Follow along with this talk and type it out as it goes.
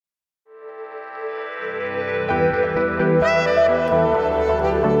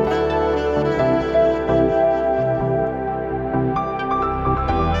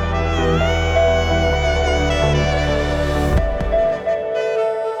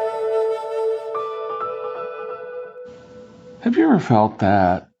Have you ever felt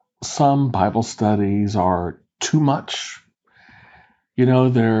that some Bible studies are too much?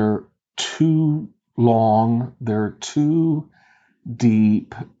 They're too long, they're too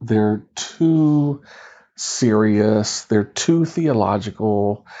deep, they're too serious, they're too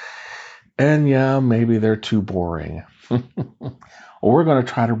theological, and yeah, maybe they're too boring. Well, we're going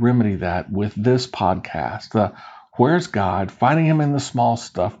to try to remedy that with this podcast, the Where's God? Finding Him in the Small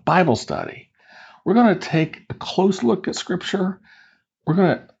Stuff Bible Study. We're going to take a close look at Scripture. We're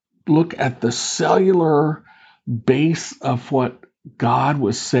going to look at the cellular base of what God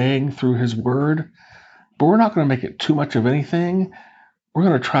was saying through His Word, but we're not going to make it too much of anything. We're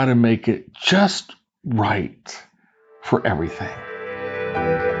going to try to make it just right for everything.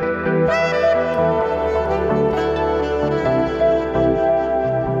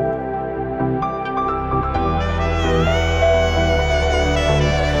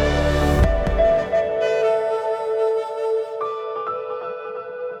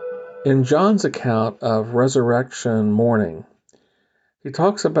 In John's account of resurrection morning, he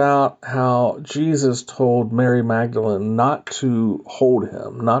talks about how Jesus told Mary Magdalene not to hold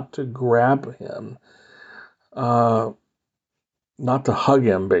him, not to grab him, not to hug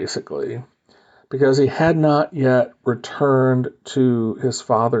him, basically, because he had not yet returned to his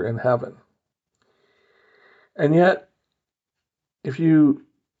Father in heaven. And yet, if you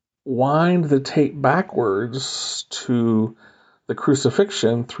wind the tape backwards to the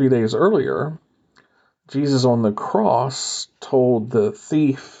crucifixion 3 days earlier, Jesus on the cross told the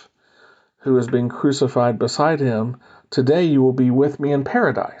thief who was being crucified beside him, "Today you will be with me in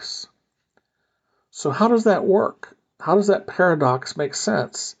paradise." So how does that work? How does that paradox make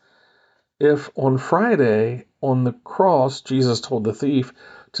sense? If on Friday on the cross, Jesus told the thief,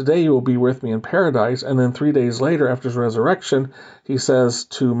 "Today you will be with me in paradise," and then 3 days later after his resurrection, he says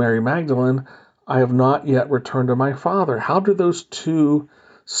to Mary Magdalene, "I have not yet returned to my Father." How do those two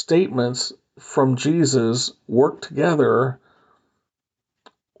statements from Jesus work together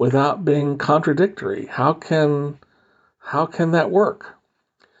without being contradictory? How can that work?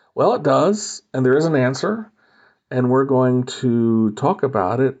 Well, it does, and there is an answer, and we're going to talk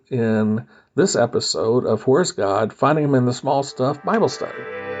about it in this episode of Where's God? Finding Him in the Small Stuff Bible Study.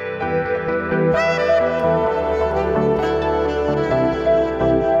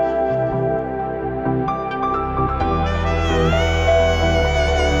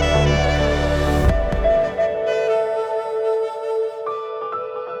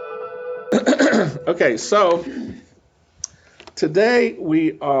 Okay, so today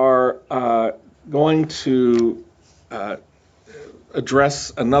we are going to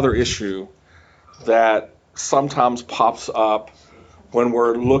address another issue that sometimes pops up when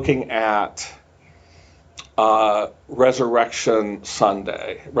we're looking at Resurrection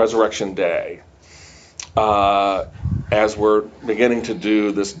Day, as we're beginning to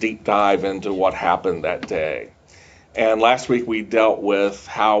do this deep dive into what happened that day. And last week we dealt with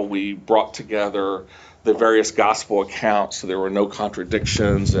how we brought together the various gospel accounts so there were no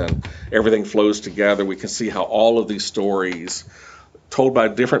contradictions and everything flows together. We can see how all of these stories, told by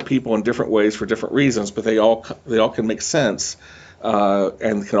different people in different ways for different reasons, but they all can make sense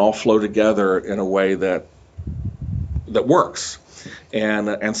and can all flow together in a way that works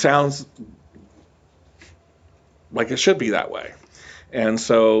and sounds like it should be that way. And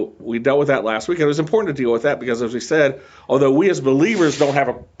so we dealt with that last week. And it was important to deal with that because, as we said, although we as believers don't have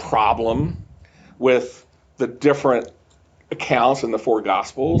a problem with the different accounts in the four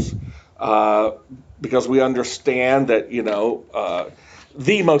Gospels, because we understand that,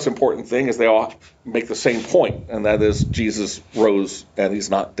 the most important thing is they all make the same point, and that is Jesus rose and He's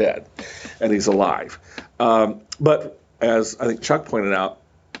not dead and He's alive. But as I think Chuck pointed out,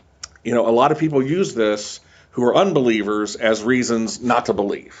 a lot of people use this who are unbelievers as reasons not to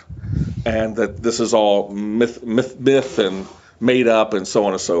believe, and that this is all myth and made up and so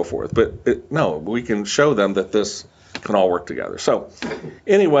on and so forth. But no, we can show them that this can all work together. So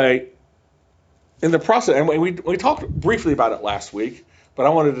anyway, in the process, and we talked briefly about it last week, but I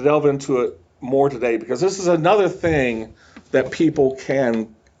wanted to delve into it more today because this is another thing that people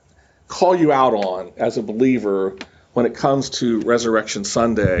can call you out on as a believer when it comes to Resurrection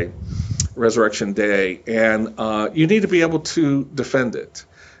Day, and you need to be able to defend it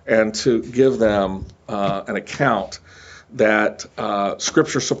and to give them an account that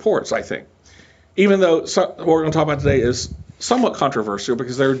Scripture supports, I think. Even though what we're going to talk about today is somewhat controversial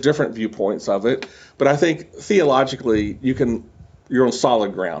because there are different viewpoints of it, but I think theologically you're on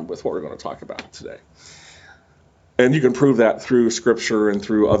solid ground with what we're going to talk about today. And you can prove that through Scripture and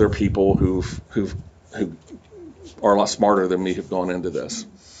through other people who are a lot smarter than me who've gone into this.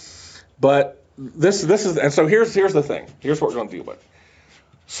 But this is, and so here's the thing. Here's what we're going to deal with.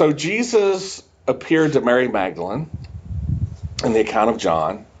 So Jesus appeared to Mary Magdalene in the account of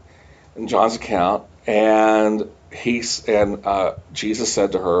John, in John's account, and Jesus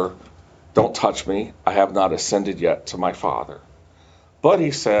said to her, "Don't touch me. I have not ascended yet to my Father." But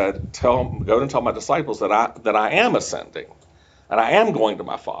he said, "Go and tell my disciples that I am ascending, and I am going to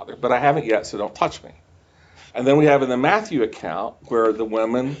my Father, but I haven't yet, so don't touch me." And then we have in the Matthew account where the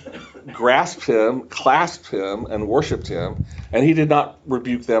women grasped him, clasped him, and worshipped him, and he did not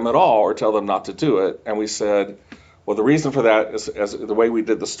rebuke them at all or tell them not to do it. And we said, well, the reason for that is, as the way we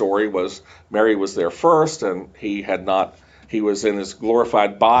did the story was, Mary was there first, and he was in his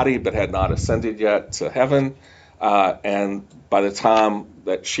glorified body, but had not ascended yet to heaven. And by the time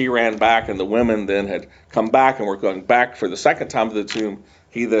that she ran back and the women then had come back and were going back for the second time to the tomb,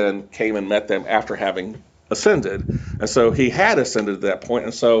 he then came and met them after having ascended. And so he had ascended at that point,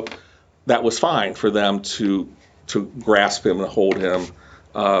 and so that was fine for them to grasp him and hold him,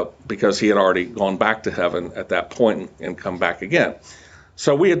 because he had already gone back to heaven at that point and come back again.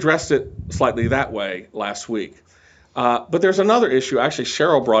 So we addressed it slightly that way last week. But there's another issue. Actually,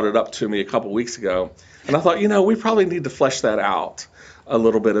 Cheryl brought it up to me a couple weeks ago, and I thought, we probably need to flesh that out a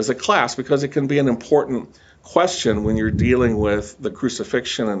little bit as a class, because it can be an important question when you're dealing with the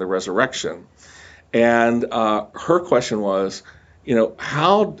crucifixion and the resurrection. And her question was,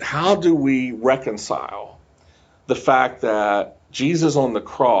 how do we reconcile the fact that Jesus on the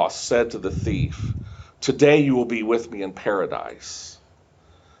cross said to the thief, "Today you will be with me in paradise."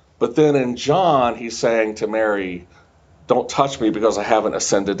 But then in John, he's saying to Mary, "Don't touch me because I haven't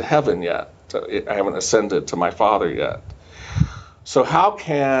ascended to heaven yet. I haven't ascended to my Father yet." So how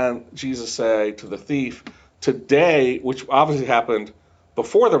can Jesus say to the thief, today, which obviously happened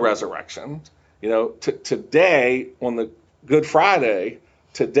before the resurrection, today on the Good Friday,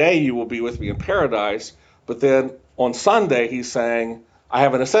 today you will be with me in paradise, but then on Sunday he's saying, "I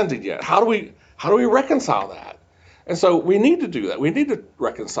haven't ascended yet." How do we reconcile that? And so we need to do that. We need to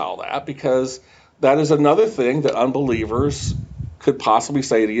reconcile that, because that is another thing that unbelievers could possibly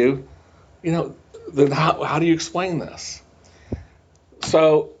say to you, then how do you explain this?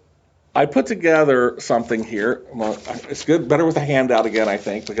 So I put together something here. Well, it's better with a handout again, I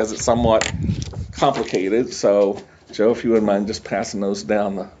think, because it's somewhat complicated. So, Joe, if you wouldn't mind just passing those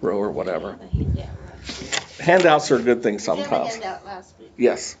down the row or whatever. Handouts are a good thing sometimes. Did you have a handout last week?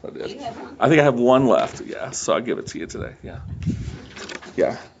 Yes, I did. Do you have one? I think I have one left. Yeah, so I'll give it to you today.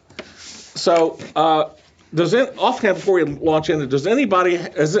 Yeah. So, offhand before we launch into, does anybody,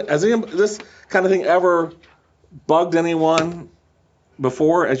 has this kind of thing ever bugged anyone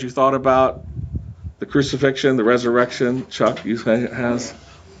before as you thought about the crucifixion, the resurrection? Chuck, you say it has?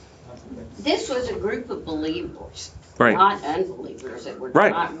 This was a group of believers, Right. not unbelievers that were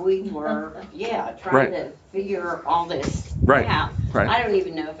Right. we were, trying to figure all this out. Right. I don't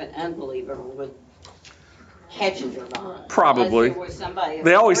even know if an unbeliever would catch it or not. Probably. Unless there was somebody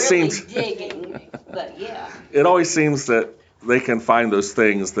They always really seem digging, but yeah. It always seems that they can find those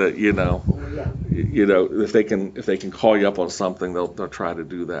things that, if they can call you up on something, they'll try to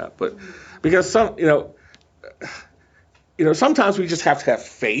do that. But because sometimes we just have to have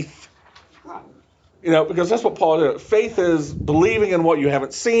faith. Right. Because that's what Paul did. Faith is believing in what you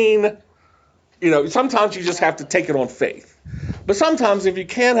haven't seen. Sometimes you just have to take it on faith. But sometimes if you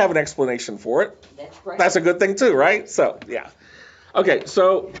can have an explanation for it, that's a good thing too, right? So, yeah. Okay,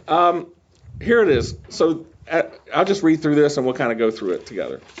 so here it is. So I'll just read through this and we'll kind of go through it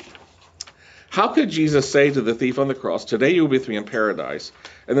together. How could Jesus say to the thief on the cross, "Today you will be with me in paradise,"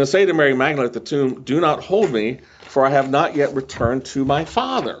 and then say to Mary Magdalene at the tomb, "Do not hold me, for I have not yet returned to my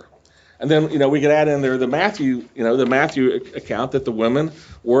Father"? And then, we could add in there the Matthew account that the women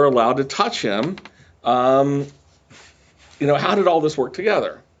were allowed to touch him. How did all this work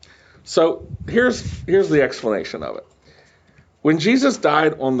together? So here's the explanation of it. When Jesus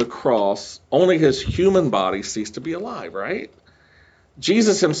died on the cross, only his human body ceased to be alive, right?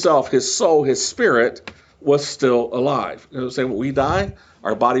 Jesus himself, his soul, his spirit was still alive. Saying when we die,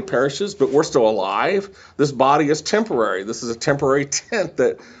 our body perishes, but we're still alive. This body is temporary. This is a temporary tent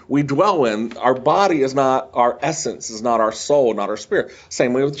that we dwell in. Our body is not our essence, is not our soul, not our spirit.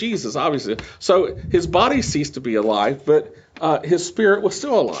 Same way with Jesus, obviously. So his body ceased to be alive, but his spirit was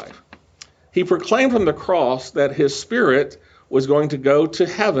still alive. He proclaimed from the cross that his spirit was going to go to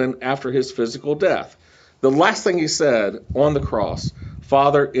heaven after his physical death. The last thing he said on the cross,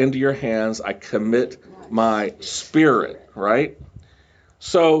 "Father, into your hands I commit my spirit," right?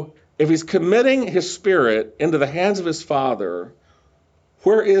 So if he's committing his spirit into the hands of his Father,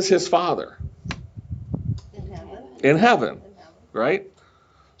 where is his Father? In heaven. In heaven, right?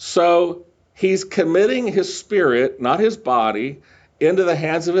 So he's committing his spirit, not his body, into the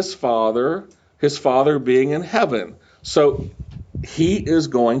hands of his Father being in heaven. So he is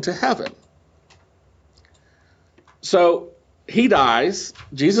going to heaven. So he dies,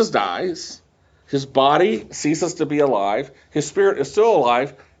 Jesus dies, his body ceases to be alive, his spirit is still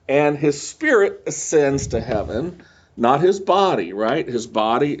alive, and his spirit ascends to heaven, not his body, right? His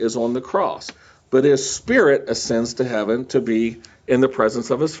body is on the cross, but his spirit ascends to heaven to be in the presence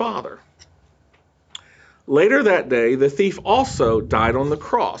of his Father. Later that day, the thief also died on the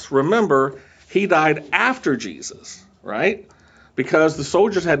cross. Remember, he died after Jesus, right? Because the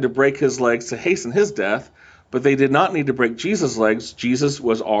soldiers had to break his legs to hasten his death, but they did not need to break Jesus' legs. Jesus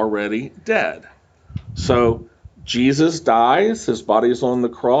was already dead. So Jesus dies, his body is on the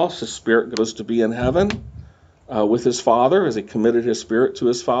cross, his spirit goes to be in heaven with his Father as he committed his spirit to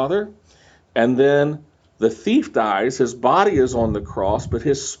his Father. And then the thief dies, his body is on the cross, but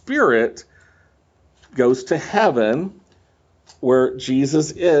his spirit goes to heaven where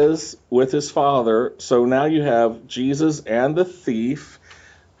Jesus is with his Father. So now you have Jesus and the thief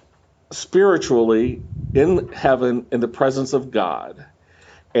spiritually in heaven in the presence of God.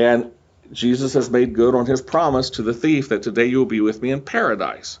 And Jesus has made good on his promise to the thief that today you will be with me in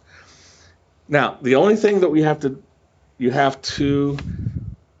paradise. Now, the only thing that you have to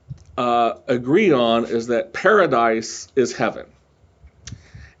agree on is that paradise is heaven.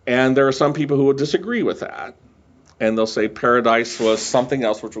 And there are some people who will disagree with that. And they'll say paradise was something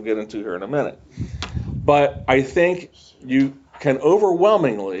else, which we'll get into here in a minute. But I think you can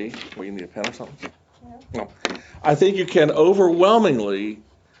overwhelmingly, well, you need a pen or something? No. I think you can overwhelmingly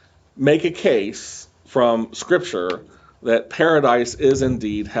make a case from Scripture that paradise is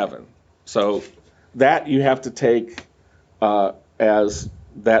indeed heaven. So that you have to take as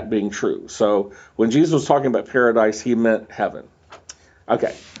that being true. So when Jesus was talking about paradise, he meant heaven.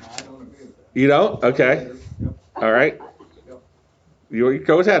 Okay. I don't agree with that. You don't? Okay. Yep. All right. Yep. You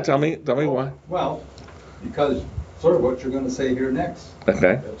go ahead. Tell me why. Well, because sort of what you're going to say here next.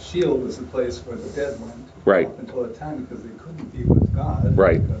 Okay. That Sheol was the place where the dead went. Right. Up until a time because they couldn't be with God.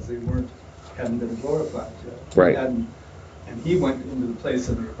 Right. Because they hadn't been glorified yet. Right. And he went into the place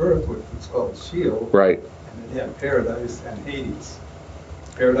in the earth which was called Sheol. Right. And it had paradise and Hades.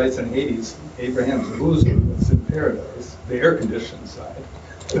 Paradise and Hades, Abraham's bosom was in paradise, the air-conditioned side.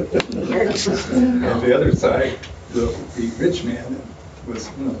 And the other side, the rich man was,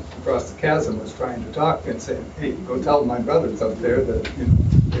 across the chasm, was trying to talk and saying, hey, go tell my brothers up there that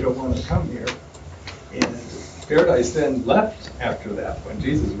they don't want to come here. And paradise then left after that. When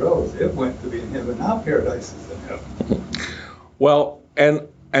Jesus rose, it went to be in heaven. Now paradise is in heaven. Well, and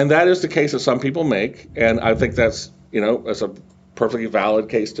that is the case that some people make, and I think that's a perfectly valid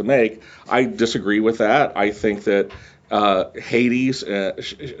case to make. I disagree with that. I think that Hades,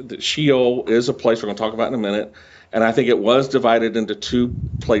 Sheol is a place we're going to talk about in a minute, and I think it was divided into two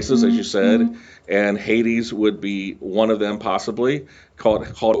places, as you said, and Hades would be one of them possibly. Called.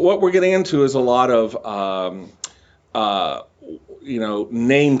 What we're getting into is a lot of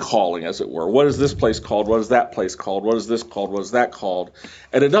name calling, as it were. What is this place called? What is that place called? What is this called? What is that called?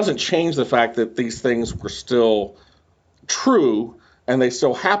 And it doesn't change the fact that these things were still true and they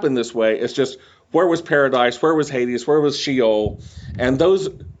still happen this way. It's just, where was paradise? Where was Hades? Where was Sheol? And those,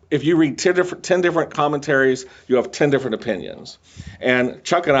 if you read 10 different commentaries, you have 10 different opinions. And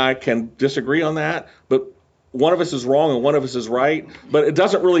Chuck and I can disagree on that, but one of us is wrong and one of us is right. But it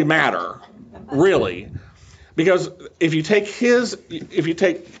doesn't really matter, really. Because if you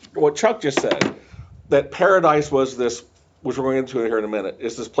take what Chuck just said, that paradise was this, which we're going into here in a minute,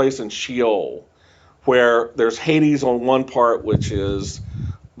 is this place in Sheol, where there's Hades on one part, which is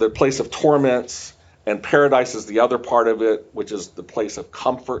the place of torments, and paradise is the other part of it, which is the place of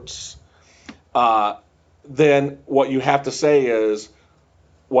comforts. Then what you have to say is,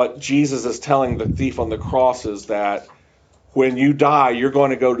 what Jesus is telling the thief on the cross is that when you die, you're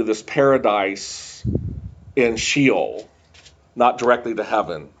going to go to this paradise in Sheol, not directly to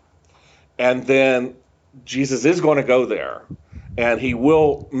heaven. And then Jesus is going to go there, and he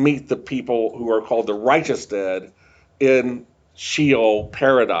will meet the people who are called the righteous dead in Sheol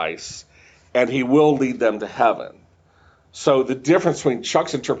paradise, and he will lead them to heaven. So the difference between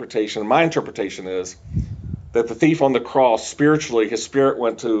Chuck's interpretation and my interpretation is that the thief on the cross, spiritually, his spirit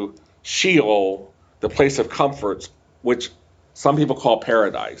went to Sheol, the place of comforts, which some people call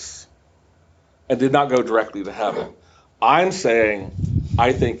paradise, and did not go directly to heaven. I'm saying,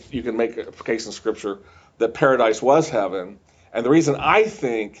 I think you can make a case in Scripture that paradise was heaven. And the reason I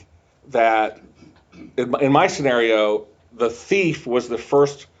think that, in my scenario, the thief was the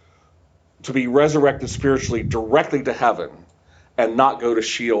first to be resurrected spiritually directly to heaven and not go to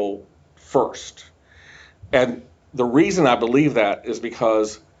Sheol first. And the reason I believe that is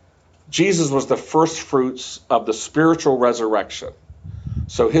because Jesus was the first fruits of the spiritual resurrection.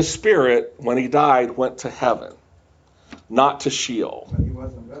 So his spirit, when he died, went to heaven, not to Sheol. But he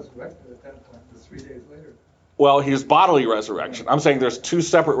wasn't resurrected at that point, it was 3 days later. Well, his bodily resurrection. I'm saying there's two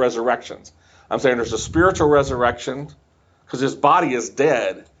separate resurrections. I'm saying there's a spiritual resurrection because his body is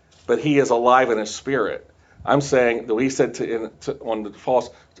dead, but he is alive in his spirit. I'm saying that he said on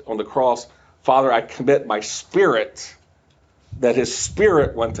the cross, Father, I commit my spirit, that his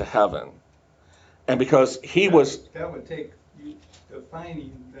spirit went to heaven. And because he was... That would take you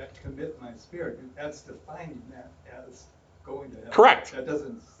defining that commit my spirit. That's defining that as going to heaven. Correct. That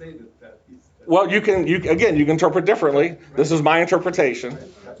doesn't say that he's... Well, you can interpret differently. Right. This is my interpretation.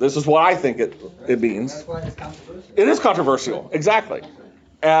 Right. This is what I think it means. That's why it's controversial. It is controversial, exactly.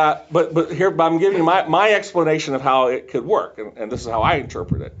 But here I'm giving you my explanation of how it could work, and this is how I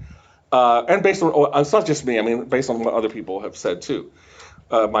interpret it. And based on, it's not just me, I mean, based on what other people have said too,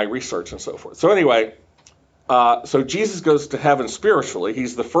 my research and so forth. So anyway, so Jesus goes to heaven spiritually.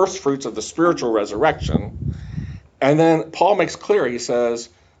 He's the first fruits of the spiritual resurrection. And then Paul makes clear, he says,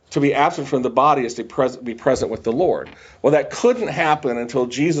 to be absent from the body is to be present with the Lord. Well, that couldn't happen until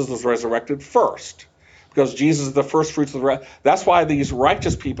Jesus was resurrected first, because Jesus is the first fruits of the That's why these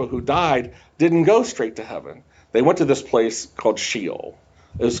righteous people who died didn't go straight to heaven. They went to this place called Sheol.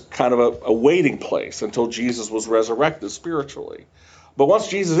 It was kind of a waiting place until Jesus was resurrected spiritually. But once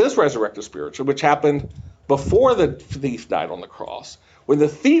Jesus is resurrected spiritually, which happened before the thief died on the cross, when the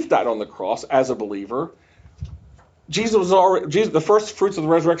thief died on the cross as a believer, the first fruits of the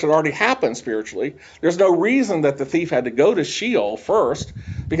resurrection already happened spiritually. There's no reason that the thief had to go to Sheol first,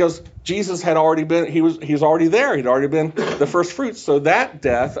 because Jesus had already been, he was already there. He'd already been the first fruits. So that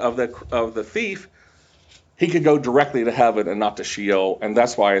death of the thief, he could go directly to heaven and not to Sheol. And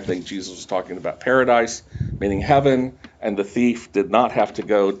that's why I think Jesus was talking about paradise, meaning heaven, and the thief did not have to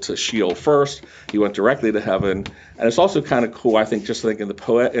go to Sheol first. He went directly to heaven. And it's also kind of cool, I think, just in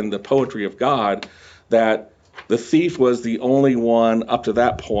the poetry of God, that the thief was the only one up to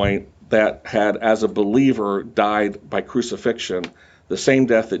that point that had, as a believer, died by crucifixion, the same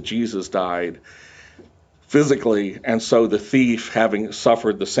death that Jesus died physically. And so the thief, having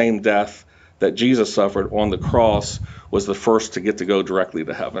suffered the same death that Jesus suffered on the cross, was the first to get to go directly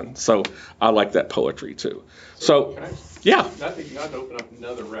to heaven. So I like that poetry too. So yeah. Not to open up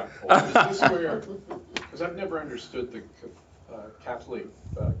another rabbit hole. Is this where, because I've never understood the Catholic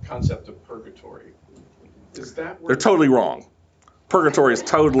concept of purgatory. Is that where... They're totally wrong. Purgatory is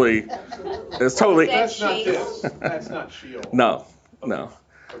totally... That's not this. That's not Sheol. No. Okay.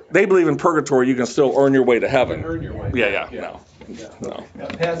 They believe in purgatory, you can still earn your way to heaven. You can earn your way. Yeah. No.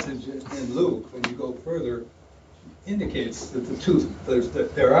 That passage in Luke, when you go further, indicates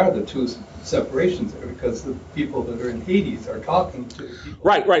that there are the two separations there, because the people that are in Hades are talking to the people.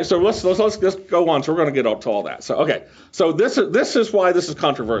 Right. So let's just go on. So we're going to get up to all that. So okay. So this is why this is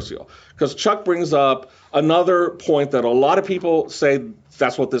controversial, because Chuck brings up another point that a lot of people say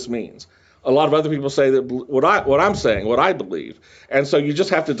that's what this means. A lot of other people say that what I'm saying, what I believe, and so you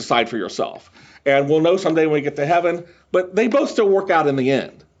just have to decide for yourself. And we'll know someday when we get to heaven. But they both still work out in the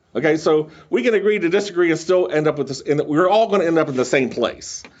end. Okay, so we can agree to disagree and still end up with this. We're all going to end up in the same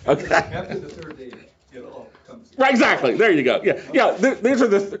place. Okay. After the third day, it all comes. Right, exactly. There you go. Yeah. These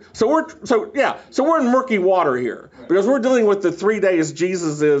are so we're in murky water here, because we're dealing with the 3 days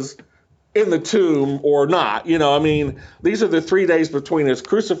Jesus is in the tomb or not. I mean, these are the 3 days between his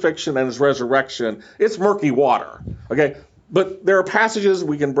crucifixion and his resurrection. It's murky water. Okay. But there are passages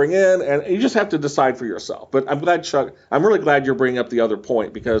we can bring in, and you just have to decide for yourself. But I'm glad, Chuck, I'm really glad you're bringing up the other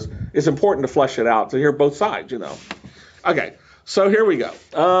point, because it's important to flesh it out, to hear both sides, Okay, so here we go.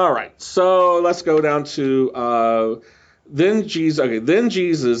 All right, so let's go down to, then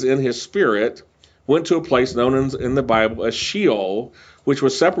Jesus in his spirit went to a place known in the Bible as Sheol, which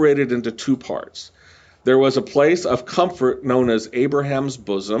was separated into two parts. There was a place of comfort known as Abraham's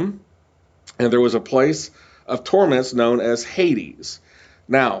bosom, and there was a place of torments known as Hades.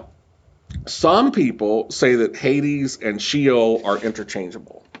 Now, some people say that Hades and Sheol are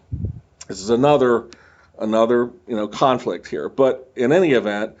interchangeable. This is another conflict here. But in any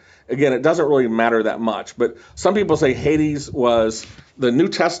event, again, it doesn't really matter that much. But some people say Hades was the New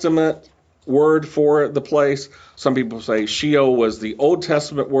Testament word for the place. Some people say Sheol was the Old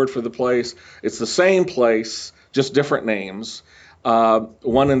Testament word for the place. It's the same place, just different names.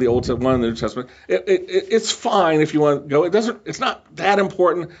 One in the Old Testament, one in the New Testament. It's fine if you want to go. It's not that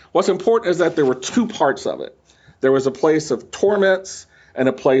important. What's important is that there were two parts of it. There was a place of torments and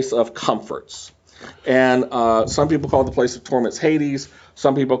a place of comforts. And some people call the place of torments Hades.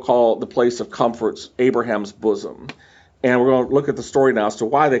 Some people call the place of comforts Abraham's bosom. And we're going to look at the story now as to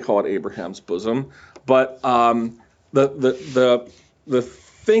why they call it Abraham's bosom. But the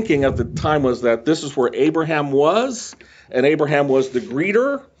thinking of the time was that this is where Abraham was, and Abraham was the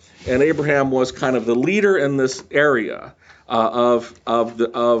greeter, and Abraham was kind of the leader in this area of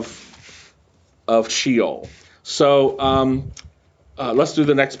Sheol. So let's do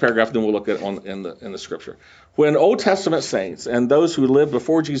the next paragraph, then we'll look at it in the scripture. When Old Testament saints and those who lived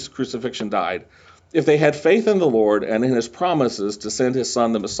before Jesus' crucifixion died, if they had faith in the Lord and in his promises to send his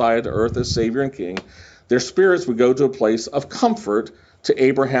son, the Messiah, to earth as Savior and King, their spirits would go to a place of comfort to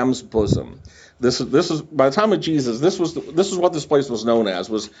Abraham's bosom. This is by the time of Jesus, this is what this place was known as.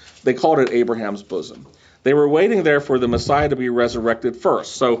 They called it Abraham's bosom. They were waiting there for the Messiah to be resurrected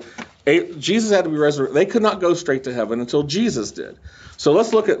first. So Jesus had to be resurrected. They could not go straight to heaven until Jesus did. So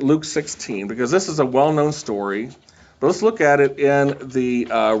let's look at Luke 16, because this is a well-known story. But let's look at it in the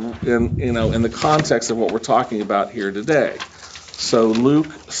context of what we're talking about here today. So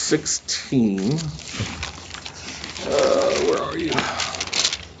Luke 16. Where are you?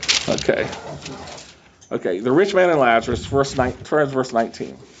 Okay. The rich man and Lazarus, verse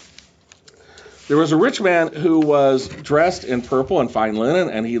 19. There was a rich man who was dressed in purple and fine linen,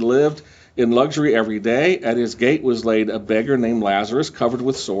 and he lived in luxury every day. At his gate was laid a beggar named Lazarus, covered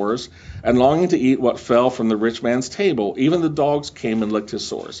with sores, and longing to eat what fell from the rich man's table. Even the dogs came and licked his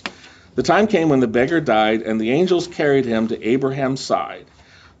sores. The time came when the beggar died, and the angels carried him to Abraham's side.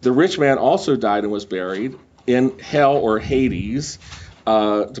 The rich man also died and was buried in hell, or Hades,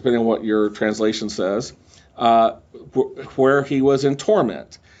 depending on what your translation says, where he was in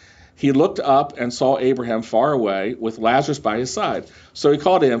torment. He looked up and saw Abraham far away with Lazarus by his side. So he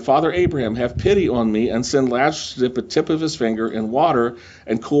called to him, Father Abraham, have pity on me and send Lazarus to dip a tip of his finger in water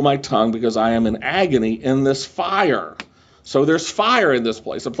and cool my tongue, because I am in agony in this fire. So there's fire in this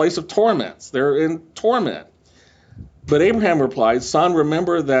place, a place of torments. They're in torment. But Abraham replied, Son,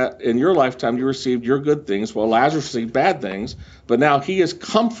 remember that in your lifetime you received your good things, while Lazarus received bad things, but now he is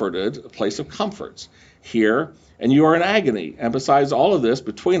comforted, a place of comforts, here, and you are in agony. And besides all of this,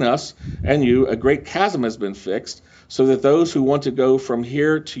 between us and you, a great chasm has been fixed, so that those who want to go from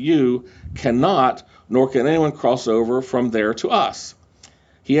here to you cannot, nor can anyone cross over from there to us.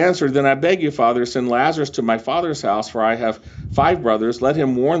 He answered, Then I beg you, Father, send Lazarus to my father's house, for I have 5 brothers. Let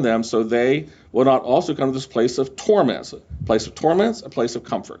him warn them, so they will not also come to this place of torments. A place of torments, a place of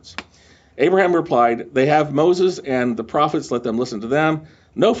comforts. Abraham replied, They have Moses and the prophets, let them listen to them.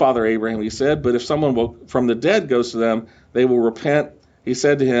 No, Father Abraham, he said, but if someone from the dead goes to them, they will repent. He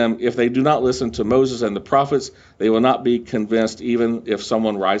said to him, If they do not listen to Moses and the prophets, they will not be convinced, even if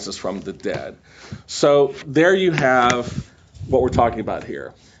someone rises from the dead. So there you have what we're talking about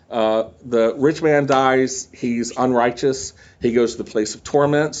here. The rich man dies, he's unrighteous, he goes to the place of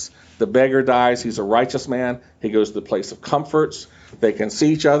torments. The beggar dies, he's a righteous man, he goes to the place of comforts. They can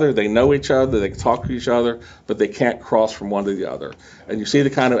see each other, they know each other, they can talk to each other, but they can't cross from one to the other. And you see the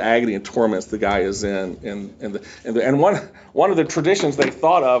kind of agony and torments the guy is in. And one of the traditions they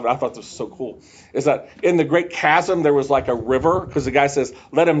thought of, and I thought this was so cool, is that in the great chasm there was like a river, because the guy says,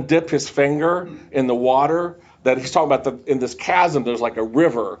 let him dip his finger in the water. That he's talking about in this chasm, there's like a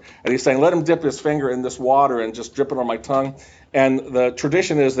river. And he's saying, let him dip his finger in this water and just drip it on my tongue. And the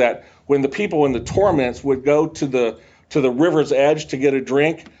tradition is that when the people in the torments would go to the river's edge to get a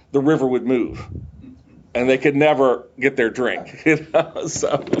drink, the river would move. And they could never get their drink.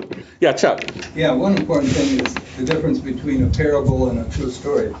 So, yeah, Chuck. Yeah, one important thing is the difference between a parable and a true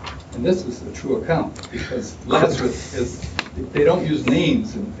story. And this is a true account, because Lazarus they don't use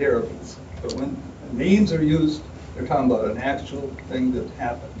names in parables. But when names are used, they're talking about an actual thing that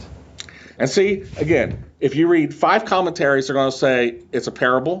happened. And see, again, if you read 5 commentaries, they're going to say it's a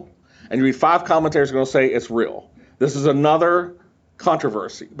parable. And you read 5 commentaries, they're going to say it's real. This is another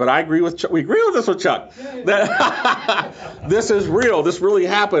controversy. But I agree with Chuck. We agree with this with Chuck. That this is real. This really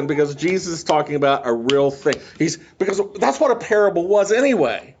happened, because Jesus is talking about a real thing. Because that's what a parable was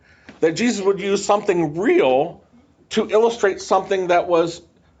anyway. That Jesus would use something real to illustrate something that was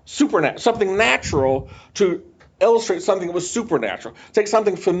supernatural, something natural to illustrate something that was supernatural. Take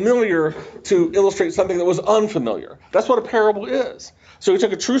something familiar to illustrate something that was unfamiliar. That's what a parable is. So he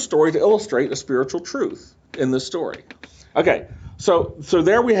took a true story to illustrate a spiritual truth in this story. Okay, so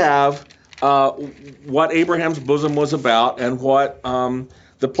there we have what Abraham's bosom was about, and what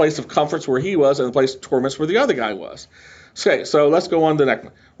the place of comforts where he was, and the place of torments where the other guy was. Okay, so let's go on to the next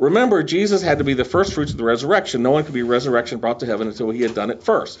one. Remember, Jesus had to be the first fruits of the resurrection. No one could be resurrection brought to heaven until he had done it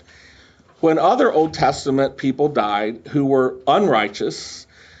first. When other Old Testament people died who were unrighteous,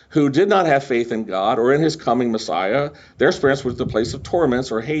 who did not have faith in God or in his coming Messiah. Their experience was the place of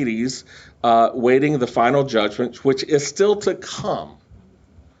torments, or Hades, waiting the final judgment, which is still to come.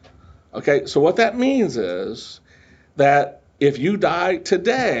 Okay, so what that means is that if you die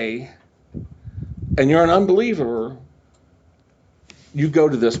today and you're an unbeliever, you go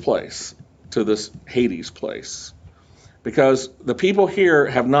to this place, to this Hades place. Because the people here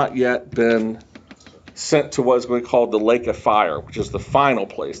have not yet been sent to what is going to be called the lake of fire, which is the final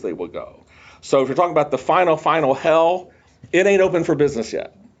place they will go. So if you're talking about the final hell, it ain't open for business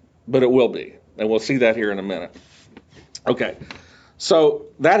yet, but it will be. And we'll see that here in a minute. Okay, so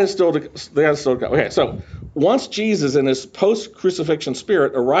that is still to go. Okay, so once Jesus in his post-crucifixion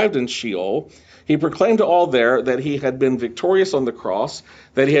spirit arrived in Sheol, he proclaimed to all there that he had been victorious on the cross,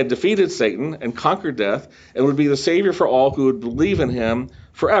 that he had defeated Satan and conquered death, and would be the Savior for all who would believe in him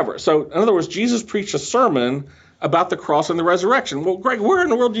forever. So, in other words, Jesus preached a sermon about the cross and the resurrection. Well, Greg, where in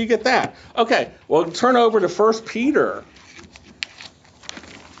the world do you get that? Okay, well, turn over to 1 Peter.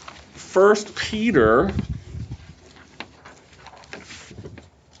 1 Peter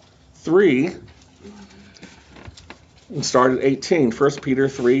 3, and start at 18. 1 Peter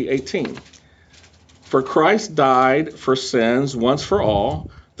 3:18. For Christ died for sins once for all,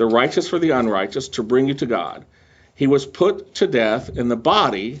 the righteous for the unrighteous, to bring you to God. He was put to death in the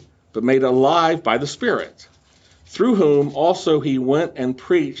body, but made alive by the Spirit, through whom also he went and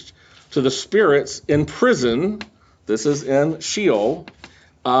preached to the spirits in prison, this is in Sheol,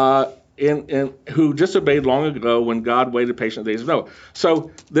 who disobeyed long ago when God waited patient days of Noah.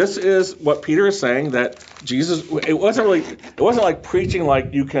 So this is what Peter is saying, that Jesus, it wasn't like preaching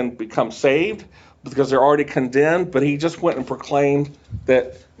like you can become saved, because they're already condemned, but he just went and proclaimed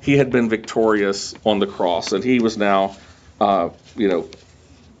that he had been victorious on the cross, and he was now, the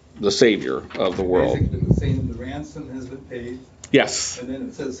Savior of the world. Basically saying the ransom has been paid. Yes. And then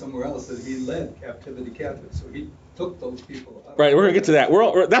it says somewhere else that he led captivity captive, so he took those people up. Right, we're going to get to that.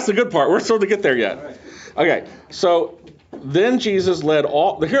 That's the good part. We're still to get there yet. All right. Okay, so then Jesus led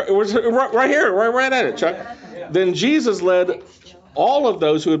all, right at it, Chuck. Yeah. Then Jesus led all of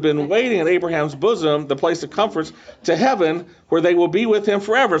those who had been waiting in Abraham's bosom, the place of comforts, to heaven, where they will be with him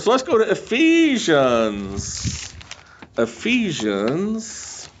forever. So let's go to Ephesians.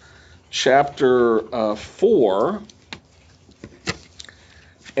 Ephesians chapter 4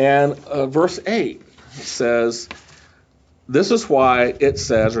 and verse 8 says, this is why it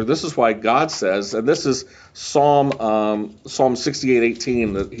says, or this is why God says, and this is Psalm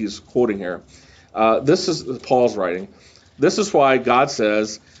 68:18 that he's quoting here. This is Paul's writing. This is why God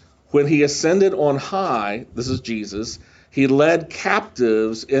says, when he ascended on high, this is Jesus, he led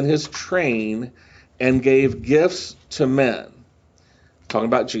captives in his train and gave gifts to men. Talking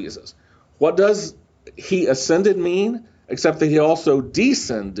about Jesus. What does he ascended mean? Except that he also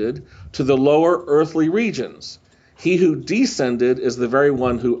descended to the lower earthly regions. He who descended is the very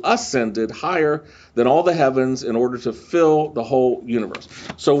one who ascended higher than all the heavens in order to fill the whole universe.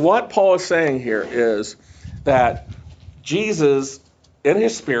 So what Paul is saying here is that Jesus, in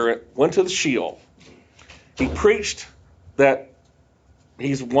his spirit, went to the Sheol. He preached that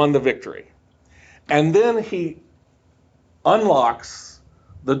he's won the victory. And then he unlocks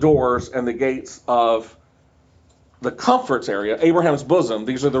the doors and the gates of the comforts area, Abraham's bosom.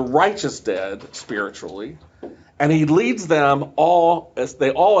 These are the righteous dead spiritually. And he leads them all, as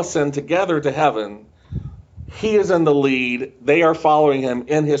they all ascend together to heaven. He is in the lead. They are following him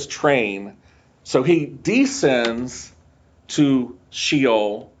in his train. So he descends to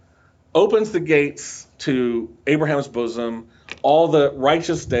Sheol, opens the gates to Abraham's bosom. All the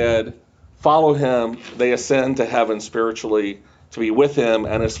righteous dead follow him. They ascend to heaven spiritually to be with him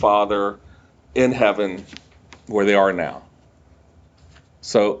and his Father in heaven where they are now.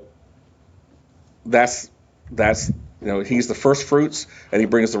 So that's he's the first fruits, and he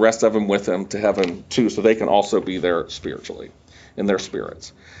brings the rest of them with him to heaven too, so they can also be there spiritually in their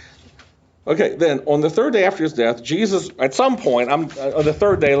spirits. Okay, then on the third day after his death, Jesus, at some point, on the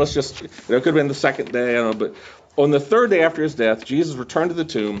third day, it could have been the second day, I don't know, but on the third day after his death, Jesus returned to the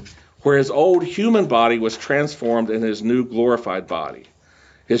tomb where his old human body was transformed in his new glorified body.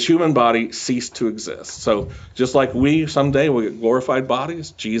 His human body ceased to exist. So just like we someday will get glorified bodies,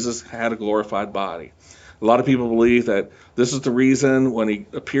 Jesus had a glorified body. A lot of people believe that this is the reason when he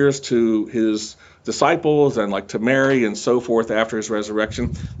appears to his disciples and like to Mary and so forth after his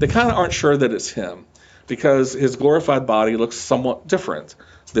resurrection, they kind of aren't sure that it's him because his glorified body looks somewhat different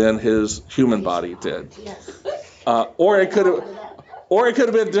than his human body did. Or it could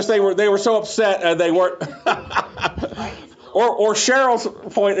have been just they were so upset and they weren't. Or Cheryl's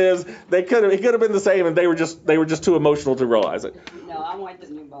point is it could have been the same and they were just too emotional to realize it. No, I want the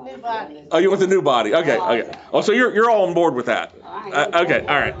new body. New body. Oh, you want the new body? Okay, Oh, okay. Oh, so you're all on board with that? Okay,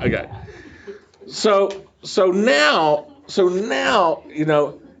 all right, okay. So now,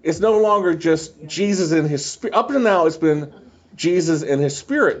 it's no longer just Jesus in his spirit. Up until now, it's been Jesus in his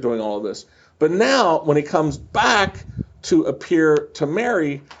spirit doing all of this. But now, when he comes back to appear to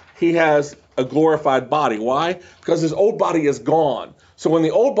Mary, he has a glorified body. Why? Because his old body is gone. So when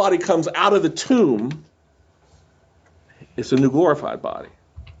the old body comes out of the tomb, it's a new glorified body.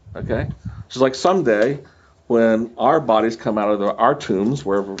 Okay? Just like someday, when our bodies come out of our tombs,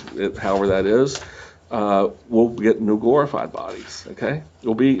 however that is, we'll get new glorified bodies. Okay?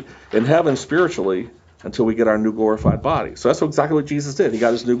 We'll be in heaven spiritually until we get our new glorified body. So that's exactly what Jesus did. He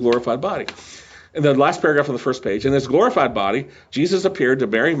got his new glorified body. And the last paragraph on the first page, in his glorified body, Jesus appeared to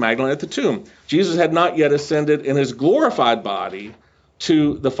Mary Magdalene at the tomb. Jesus had not yet ascended in his glorified body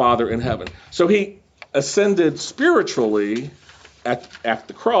to the Father in heaven. So he ascended spiritually at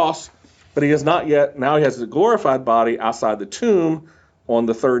the cross, but he has not yet. Now he has the glorified body outside the tomb on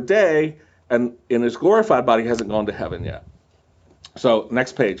the third day, and in his glorified body he hasn't gone to heaven yet. So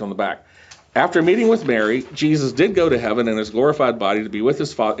next page on the back. After meeting with Mary, Jesus did go to heaven in his glorified body to be with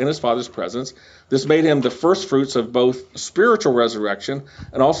his Father in his Father's presence. This made him the first fruits of both spiritual resurrection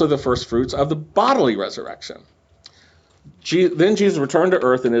and also the first fruits of the bodily resurrection. Then Jesus returned to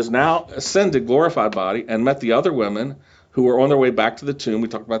earth in his now ascended glorified body and met the other women who were on their way back to the tomb. We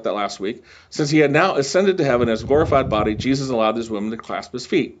talked about that last week. Since he had now ascended to heaven in his glorified body, Jesus allowed these women to clasp his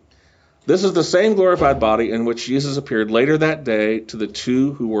feet. This is the same glorified body in which Jesus appeared later that day to the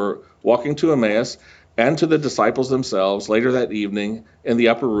two who were walking to Emmaus and to the disciples themselves later that evening in the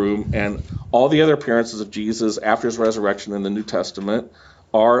upper room. And all the other appearances of Jesus after his resurrection in the New Testament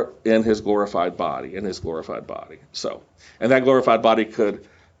are in his glorified body, So, and that glorified body could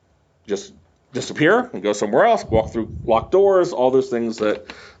just disappear and go somewhere else, walk through locked doors, all those things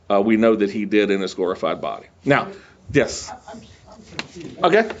that we know that he did in his glorified body. Now, yes. I'm confused.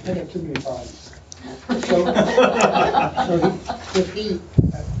 Okay. I got too many bodies. So if he,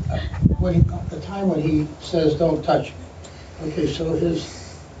 the time when he says, "Don't touch me," okay, so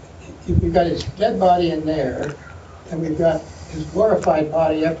we've got his dead body in there, and we've got his glorified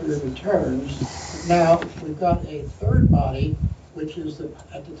body after he returns. Now we've got a third body, which is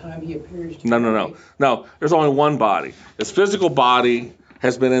at the time he appears to No. There's only one body. His physical body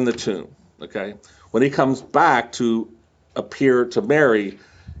has been in the tomb. Okay. When he comes back to appear to Mary,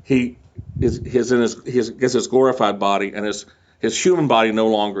 he gets his glorified body, and his human body no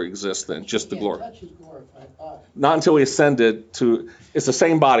longer exists then, just the glory. Touch his glorified body. Not until he ascended to, it's the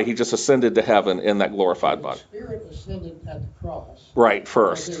same body, he just ascended to heaven in that glorified body. The Spirit ascended at the cross. Right,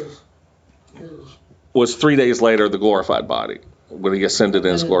 first. His Was 3 days later the glorified body, when he ascended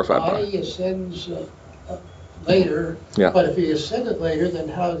in his glorified body. He ascends later, Yeah. but if he ascended later, then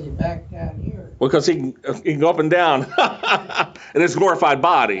how is he back down here? Well, because he can go up and down in his glorified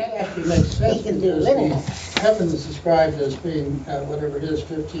body. That actually makes sense He can do because living. heaven is described as being whatever it is,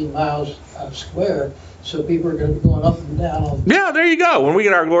 15 miles square. So people are going to be going up and down on. Yeah, there you go. When we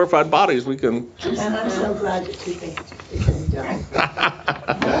get our glorified bodies, we can. And I'm so glad that you think it can be done.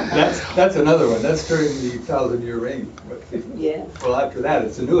 That's another one. That's during the 1,000-year reign. Yeah. Well, after that,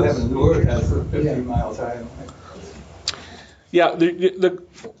 it's a new heaven and new earth. That's 15 miles high. Yeah,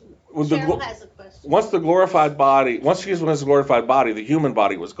 Cheryl has a question. once the glorified body, once Jesus was in his glorified body, the human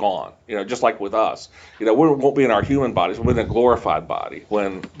body was gone. Just like with us. We won't be in our human bodies. We'll be in a glorified body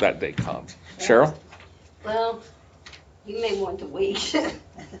when that day comes. Cheryl? Well, you may want to wait.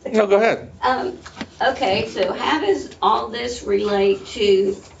 No, go ahead. Okay, so how does all this relate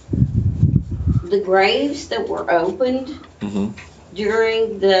to the graves that were opened Mm-hmm.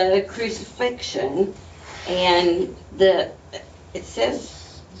 during the crucifixion? And it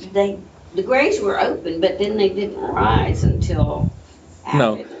says the graves were open, but then they didn't rise until after.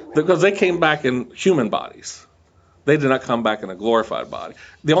 No, because they came back in human bodies. They did not come back in a glorified body.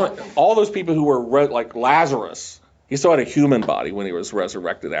 All those people who were like Lazarus, he still had a human body when he was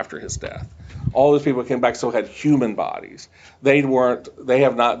resurrected after his death. All those people who came back still had human bodies. They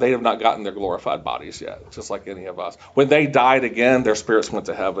have not gotten their glorified bodies yet, just like any of us. When they died again, their spirits went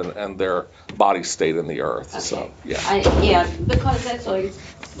to heaven and their bodies stayed in the earth. Okay. So Because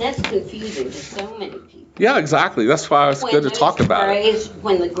that's confusing to so many people. Yeah, exactly. That's why it's good to talk about it.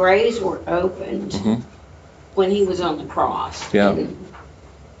 When the graves were opened, Mhm. when he was on the cross. Yeah. And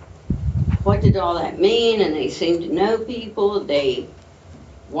what did all that mean? And they seemed to know people. They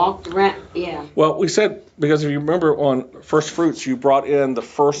walked around. Yeah. Well, we said, because if you remember on first fruits, you brought in the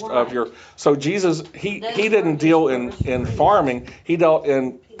first of your. So Jesus, he didn't deal in farming. He dealt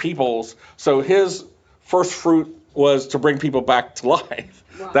in peoples. So his first fruit was to bring people back to life.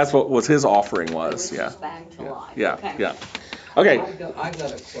 Right. That's what was his offering was. This Yeah. is back to life. Yeah. Okay. Yeah. Okay. I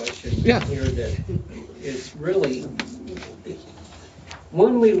got a question Yeah. here that is really,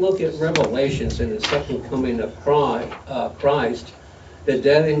 when we look at Revelations and the second coming of Christ, the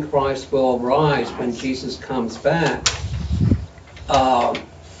dead in Christ will rise when Jesus comes back.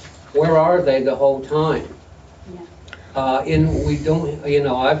 Where are they the whole time? And we don't,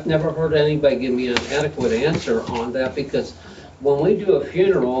 I've never heard anybody give me an adequate answer on that, because when we do a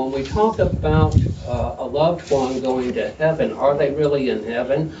funeral and we talk about a loved one going to heaven, are they really in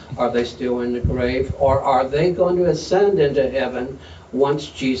heaven? Are they still in the grave? Or are they going to ascend into heaven once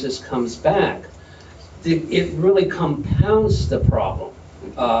Jesus comes back? It really compounds the problem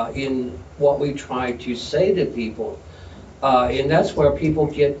in what we try to say to people. And that's where people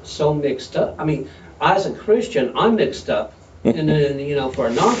get so mixed up. I mean, as a Christian, I'm mixed up. And then, for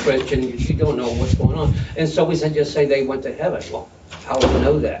a non-Christian, you don't know what's going on. And so we just say they went to heaven. Well, how do we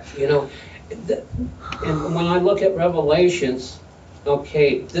know that? And when I look at Revelations,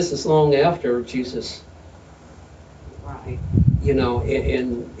 okay, this is long after Jesus. Right.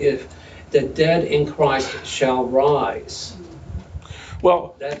 And if the dead in Christ shall rise.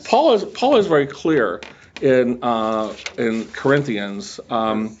 Well, Paul is very clear in Corinthians,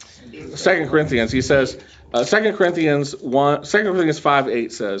 2 Corinthians. He says, 2 Corinthians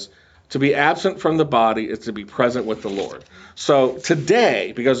 5:8 says, to be absent from the body is to be present with the Lord. So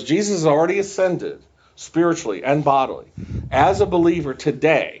today, because Jesus has already ascended spiritually and bodily, as a believer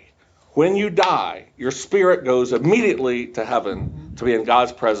today, when you die, your spirit goes immediately to heaven to be in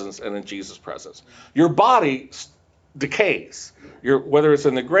God's presence and in Jesus' presence. Your body decays. Whether it's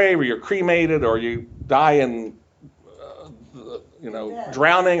in the grave or you're cremated or you die in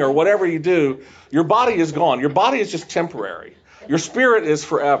drowning or whatever you do, your body is gone. Your body is just temporary. Your spirit is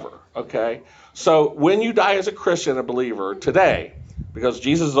forever, okay? So when you die as a Christian, a believer, today, because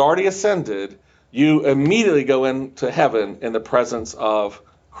Jesus has already ascended, you immediately go into heaven in the presence of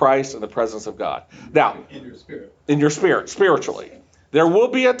Christ and the presence of God. Now, in your spirit, spiritually. There will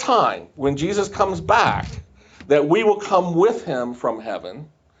be a time when Jesus comes back that we will come with him from heaven,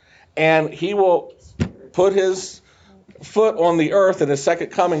 and he will put his foot on the earth in his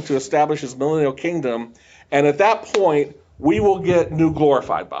second coming to establish his millennial kingdom. And at that point, we will get new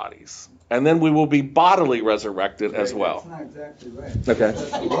glorified bodies. And then we will be bodily resurrected as well. That's not exactly right. Okay.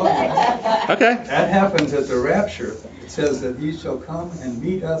 That's the wrong way. Okay. That happens at the rapture. It says that he shall come and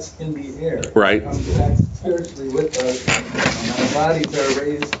meet us in the air. Right. He comes back spiritually with us, and our bodies are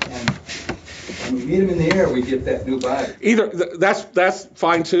raised, and when we meet him in the air, we get that new body. That's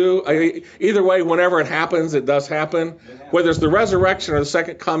fine too. Either way, whenever it happens, it does happen. Whether it's the resurrection or the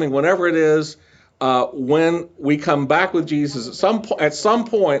second coming, whenever it is, when we come back with Jesus, at some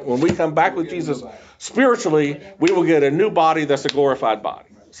point when we come back with Jesus spiritually, we will get a new body that's a glorified body.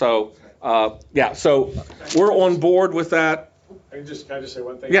 So so we're on board with that. Can I just say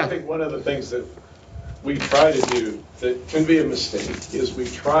one thing? Yeah. I think one of the things that we try to do that can be a mistake is we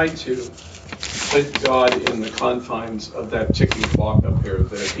try to put God in the confines of that ticking clock up here,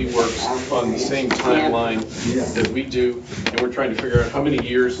 that he works on the same timeline that we do, and we're trying to figure out how many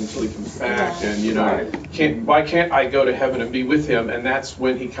years until he comes back, and why can't I go to heaven and be with him, and that's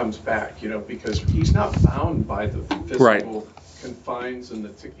when he comes back, because he's not bound by the physical confines and the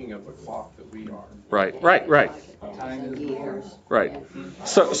ticking of the clock that we are. Right. Years. Right.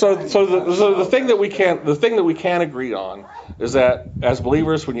 So the thing that we can agree on is that as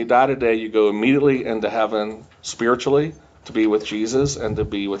believers, when you die today, you go immediately into heaven spiritually to be with Jesus and to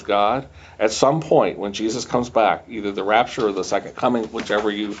be with God. At some point, when Jesus comes back, either the rapture or the second coming,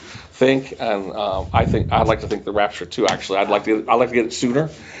 whichever you think, and I'd like to think the rapture too. Actually, I'd like to get it sooner.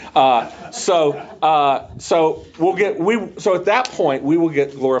 So at that point we will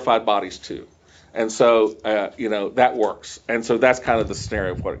get glorified bodies too. And so, that works. And so that's kind of the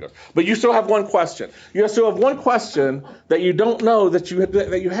scenario of what it goes. But you still have one question. You still have one question that you don't know that you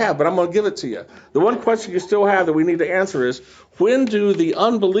have, but I'm going to give it to you. The one question you still have that we need to answer is, when do the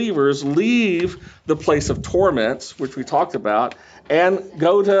unbelievers leave the place of torments, which we talked about, and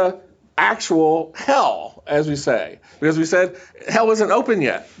go to actual hell, as we say? Because we said hell isn't open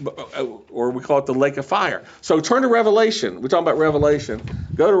yet, or we call it the lake of fire. So turn to Revelation. We're talking about Revelation.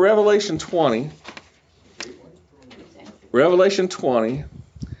 Go to Revelation 20. Revelation 20.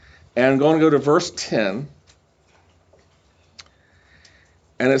 And I'm going to go to verse 10.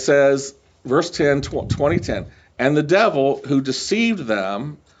 And it says, verse 10, 20:10. And the devil who deceived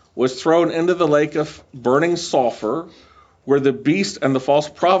them was thrown into the lake of burning sulfur, where the beast and the false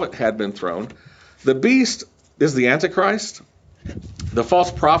prophet had been thrown. The beast is the Antichrist. The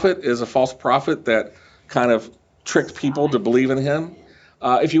false prophet is a false prophet that kind of tricked people to believe in him.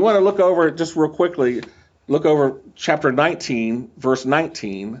 If you want to look over, just real quickly, look over chapter 19, verse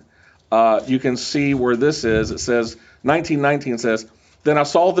 19. You can see where this is. It says, 19:19 says, "Then I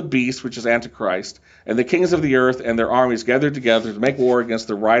saw the beast," which is Antichrist, "and the kings of the earth and their armies gathered together to make war against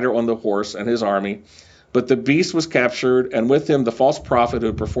the rider on the horse and his army. But the beast was captured, and with him the false prophet who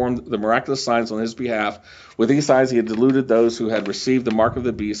had performed the miraculous signs on his behalf. With these signs he had deluded those who had received the mark of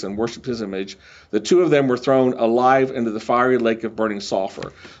the beast and worshipped his image. The two of them were thrown alive into the fiery lake of burning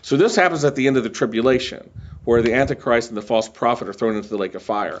sulfur." So this happens at the end of the tribulation, where the Antichrist and the false prophet are thrown into the lake of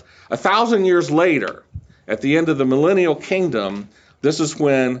fire. 1,000 years later, at the end of the millennial kingdom, this is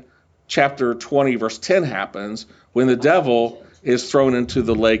when chapter 20, verse 10 happens, when the devil is thrown into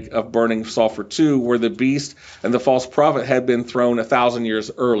the lake of burning sulfur too, where the beast and the false prophet had been thrown 1,000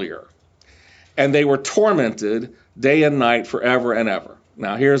 years earlier. And they were tormented day and night forever and ever.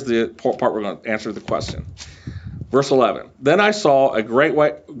 Now here's the part we're going to answer the question. Verse 11, "Then I saw a great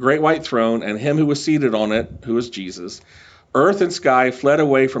white throne, and him who was seated on it, who is Jesus. Earth and sky fled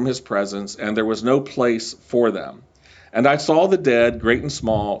away from his presence, and there was no place for them. And I saw the dead, great and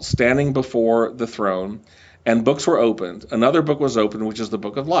small, standing before the throne, and books were opened. Another book was opened, which is the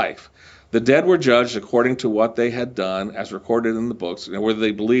book of life. The dead were judged according to what they had done, as recorded in the books, and whether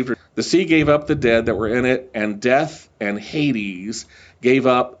they believed. The sea gave up the dead that were in it, and death and Hades gave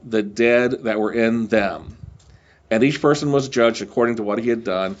up the dead that were in them. And each person was judged according to what he had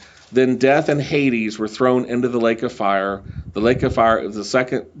done. Then death and Hades were thrown into the lake of fire. The lake of fire is the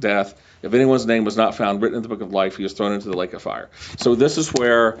second death. If anyone's name was not found written in the book of life, he was thrown into the lake of fire." So this is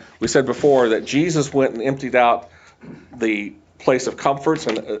where we said before that Jesus went and emptied out the place of comforts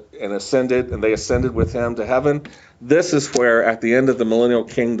and ascended, and they ascended with him to heaven. This is where, at the end of the millennial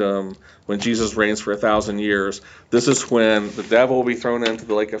kingdom, when Jesus reigns for 1,000 years, this is when the devil will be thrown into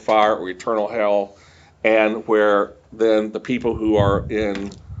the lake of fire or eternal hell, and where then the people who are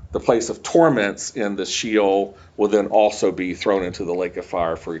in the place of torments in the Sheol will then also be thrown into the lake of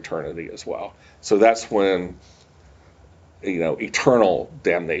fire for eternity as well. So that's when, eternal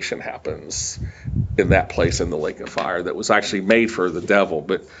damnation happens in that place in the lake of fire that was actually made for the devil,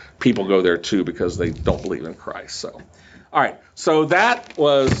 but people go there too because they don't believe in Christ. So, all right, so that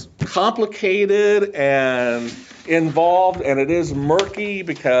was complicated and involved, and it is murky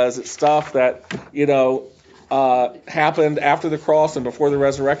because it's stuff that, happened after the cross and before the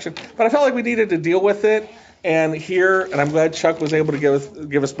resurrection. But I felt like we needed to deal with it. And I'm glad Chuck was able to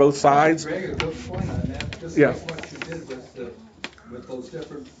give us both sides. Greg, a good point on that. Just Yeah. like what you did with those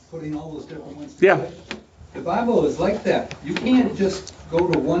different, putting all those different ones Yeah. together. The Bible is like that. You can't just go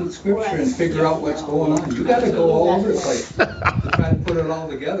to one scripture and figure out what's going on. You got to go all over the place to try to put it all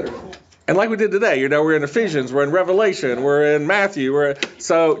together. And like we did today, we're in Ephesians, we're in Revelation, we're in Matthew,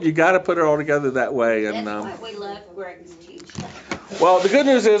 so you got to put it all together that way. And That's why we love Greg's teaching. well, the good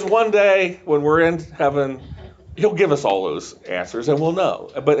news is one day when we're in heaven, he'll give us all those answers and we'll know.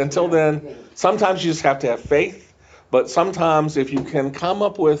 But until then, sometimes you just have to have faith. But sometimes if you can come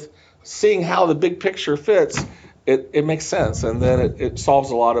up with seeing how the big picture fits, it makes sense, and then it solves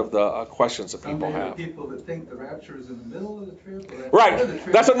a lot of the questions that people have. People that think the rapture is in the middle of the trip. Or at Right. the end of the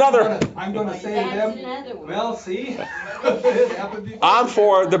trip, That's another- I'm going to say to That's them, another one. well, see, it happened before. I'm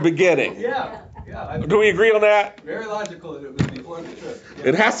for the beginning. Yeah. Do we agree on that? Very logical that it was before the trip. Yeah.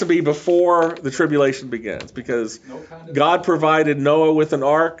 It has to be before the tribulation begins, because No condemnation. God provided Noah with an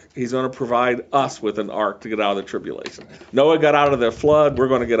ark. He's going to provide us with an ark to get out of the tribulation. Noah got out of the flood. We're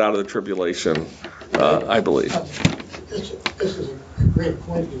going to get out of the tribulation, I believe. This is a great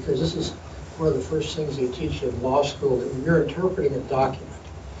point, because this is one of the first things they teach in law school, that when you're interpreting a document,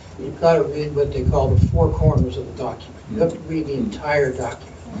 you've got to read what they call the four corners of the document. You have to read the entire document.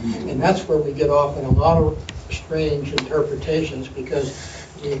 And that's where we get off in a lot of strange interpretations, because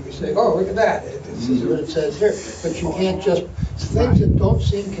you say, oh, look at that, this is what it says here. But you can't just, things that don't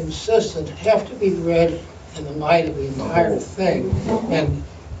seem consistent have to be read in the light of the entire thing. And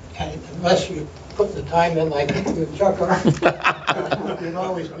unless you put the time in like you and Chuck are, we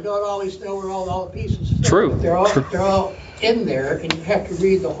don't always know where all the pieces fit. True. They're all in there, and you have to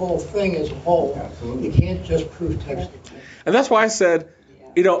read the whole thing as a whole. Absolutely. You can't just prove text. And that's why I said,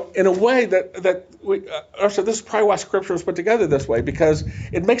 in a way that we, so this is probably why Scripture was put together this way, because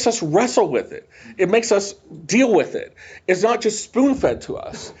it makes us wrestle with it. It makes us deal with it. It's not just spoon-fed to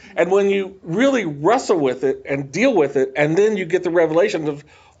us. And when you really wrestle with it and deal with it, and then you get the revelation of,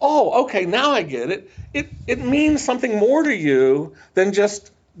 oh, okay, now I get it. It means something more to you than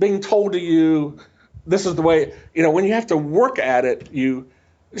just being told to you, this is the way, when you have to work at it,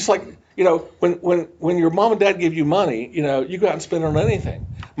 it's like, when your mom and dad give you money, you go out and spend it on anything.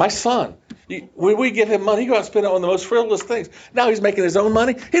 My son, When we give him money, he go out and spend it on the most frivolous things. Now he's making his own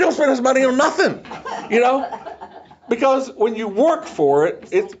money. He don't spend his money on nothing, because when you work for it,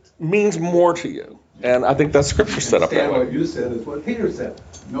 it means more to you. And I think that scripture set up that And way. what you said is what Peter said.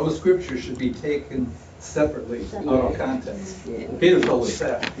 No scripture should be taken separately out of context. Peter told us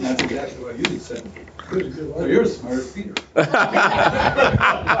that, and that's exactly what you just said. So you're as smart as Peter. And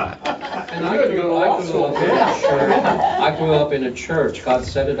I grew up in a church. God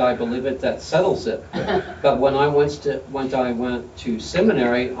said it, I believe it, that settles it. But when I went to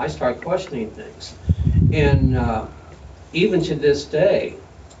seminary, I started questioning things. And even to this day,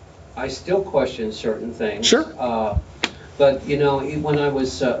 I still question certain things. Sure. But, when I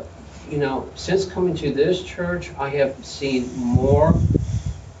was, since coming to this church, I have seen more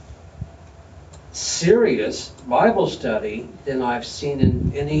serious Bible study than I've seen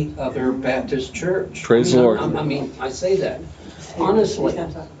in any other Baptist church. Praise the Lord. I say that honestly.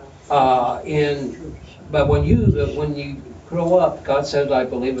 But when you grow up, God said, I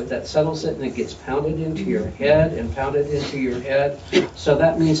believe it, that settles it, and it gets pounded into your head and pounded into your head. So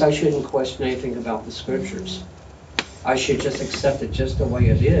that means I shouldn't question anything about the scriptures. I should just accept it just the way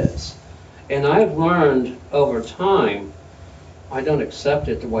it is. And I've learned over time, I don't accept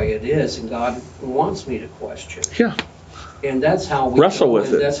it the way it is, and God wants me to question. Yeah. And that's how we Wrestle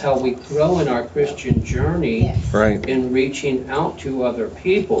with it. That's how we grow in our Christian journey, Right. in reaching out to other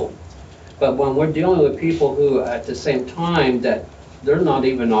people. But when we're dealing with people who, at the same time, that they're not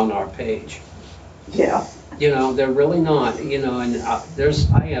even on our page. Yeah. They're really not. And I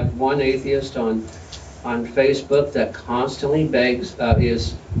have one atheist on Facebook that constantly begs,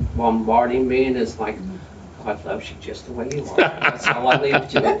 is bombarding me, and is like, God loves you just the way you are. That's all I leave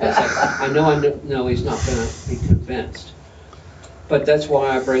to it. I know he's not going to be convinced. But that's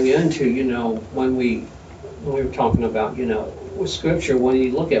why I bring into, when we were talking about, with Scripture, when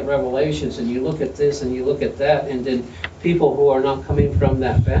you look at Revelations and you look at this and you look at that, and then people who are not coming from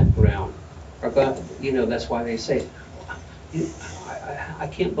that background are going, that's why they say, I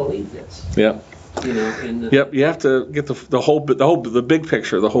can't believe this. Yeah. And Yep. You have to get the big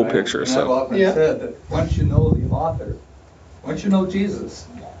picture, the whole picture. And So. I've often said that once you know the author, once you know Jesus,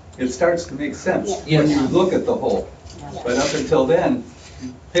 it starts to make sense Yes. when you look at the whole. But up until then,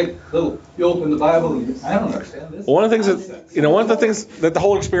 you open the Bible and I don't understand this. One of the things that the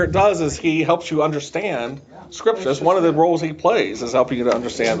Holy Spirit does is He helps you understand Scripture. That's one of the roles He plays, is helping you to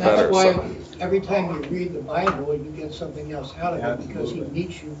understand And that's better. why So. every time you read the Bible, you get something else out of it, because he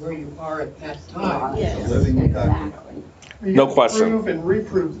meets you where you are at that time. Yes, Living and dying. exactly. You No have to question. Prove and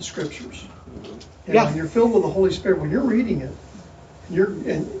reprove the scriptures. And Yeah. when you're filled with the Holy Spirit, when you're reading it,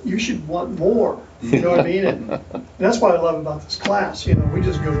 you should want more. You know what I mean? And that's what I love about this class. We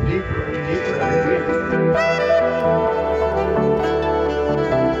just go deeper and deeper every week.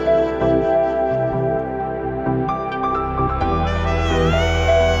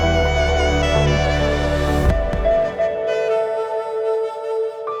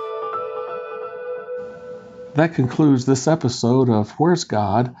 That concludes this episode of Where's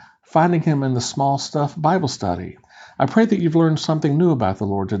God? Finding Him in the Small Stuff Bible Study. I pray that you've learned something new about the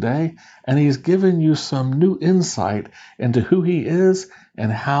Lord today, and He's given you some new insight into who He is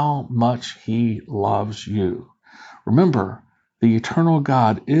and how much He loves you. Remember, the eternal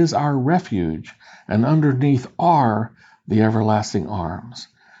God is our refuge, and underneath are the everlasting arms.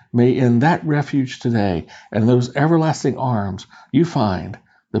 May in that refuge today and those everlasting arms you find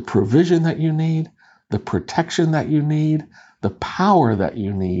the provision that you need, the protection that you need, the power that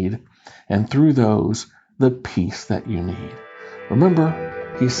you need, and through those, the peace that you need.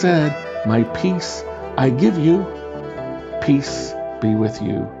 Remember, He said, "My peace I give you, peace be with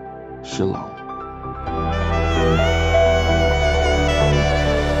you. Shalom."